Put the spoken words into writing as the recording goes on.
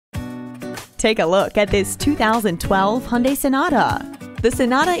Take a look at this 2012 Hyundai Sonata. The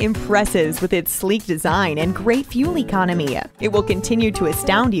Sonata impresses with its sleek design and great fuel economy. It will continue to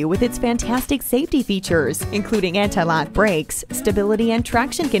astound you with its fantastic safety features, including anti-lock brakes, stability and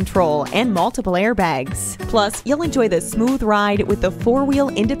traction control, and multiple airbags. Plus, you'll enjoy the smooth ride with the four-wheel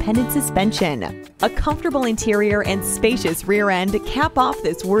independent suspension. A comfortable interior and spacious rear end cap off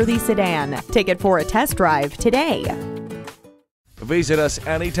this worthy sedan. Take it for a test drive today. Visit us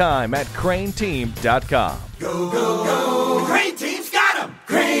anytime at crainteam.com. Go, go, go!